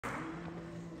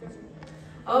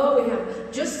Oh, we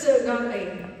have just got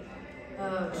a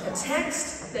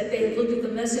text that they looked at the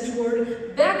message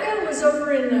board. Becca was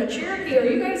over in Cherokee. Are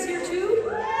you guys here too?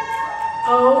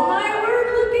 Oh my word,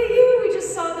 look at you. We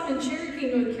just saw them in Cherokee,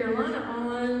 North Carolina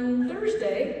on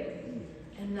Thursday.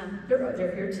 And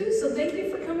they're here too, so thank you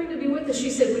for coming to be with us. She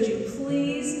said, would you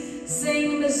please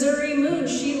sing Missouri Moon?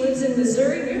 She lives in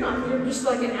Missouri. You're just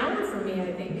like an hour from me,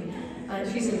 I think.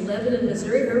 She's in Lebanon,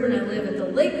 Missouri. Herb and I live at the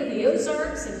Lake of the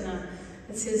Ozarks, and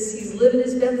he's living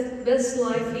his best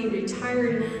life. He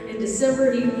retired in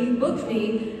December. He booked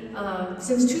me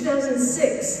since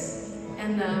 2006.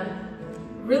 And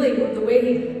really, the way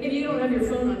if you don't have your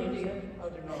phone on you, do you? I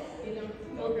do not. You don't?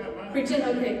 Well, pretend,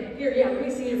 okay. Here, yeah, let me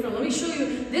see your phone. Let me show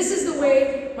you. This is the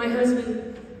way my husband...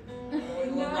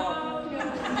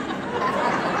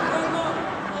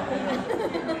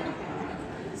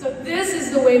 So this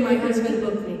is the way my husband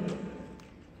booked me.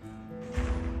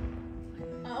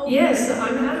 Yes,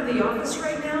 I'm out of the office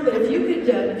right now, but if you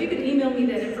could email me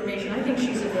that information, I think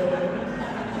she's available.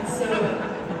 And so,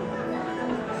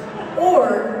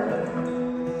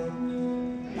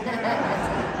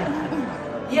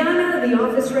 yeah, I'm out of the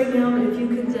office right now, but if you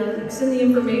could send the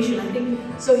information, I think.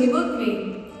 So he booked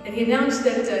me, and he announced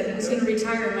that he was going to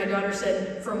retire, and my daughter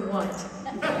said, "From what?"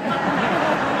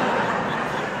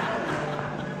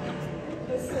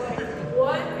 It's like,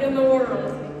 what in the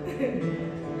world?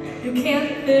 You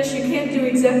can't fish, you can't do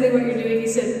exactly what you're doing. He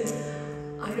said,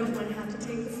 I don't want to have to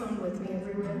take the phone with me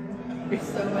everywhere.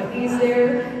 So he's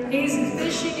there, he's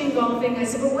fishing and golfing. I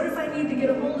said, but what if I need to get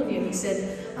a hold of you? He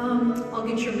said, I'll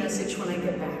get your message when I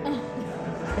get back.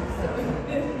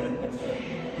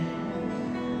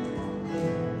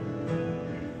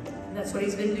 That's what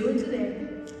he's been doing today.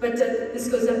 But this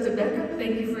goes out to Becca.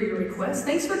 Thank you for your request.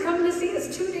 Thanks for coming to see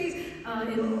us 2 days,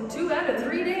 in 2 out of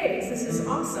 3 days. This is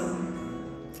awesome.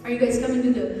 Are you guys coming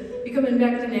you coming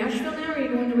back to Nashville now? Or are you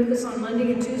going with us on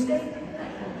Monday and Tuesday?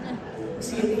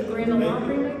 See you at the Grand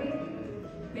Opry, maybe?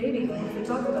 Maybe. We can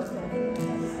talk about that.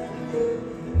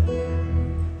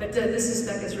 But this is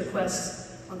Becca's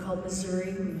request, one called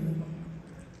Missouri.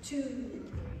 2.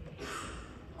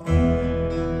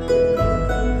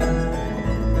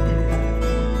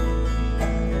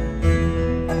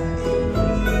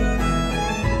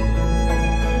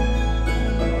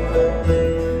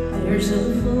 There's a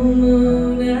full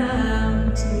moon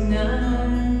out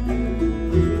tonight.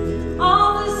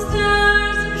 All the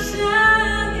stars are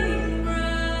shining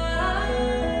bright,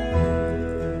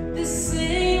 the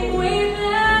same way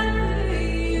that they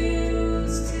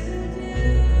used to do.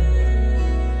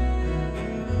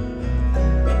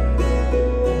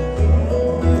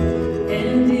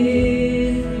 And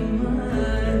it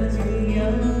reminds me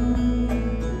of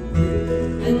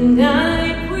the night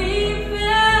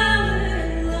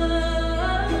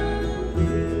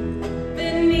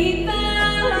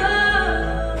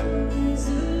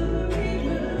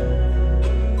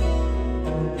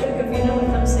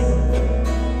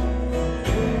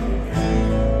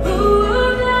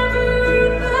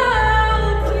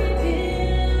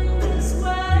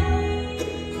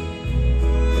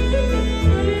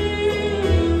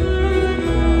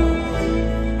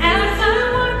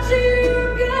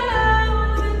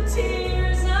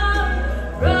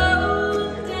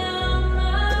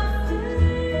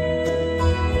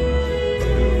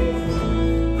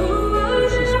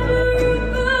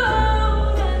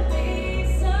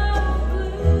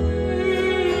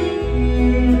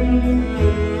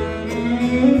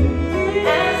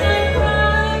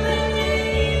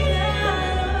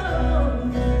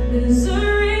Missouri.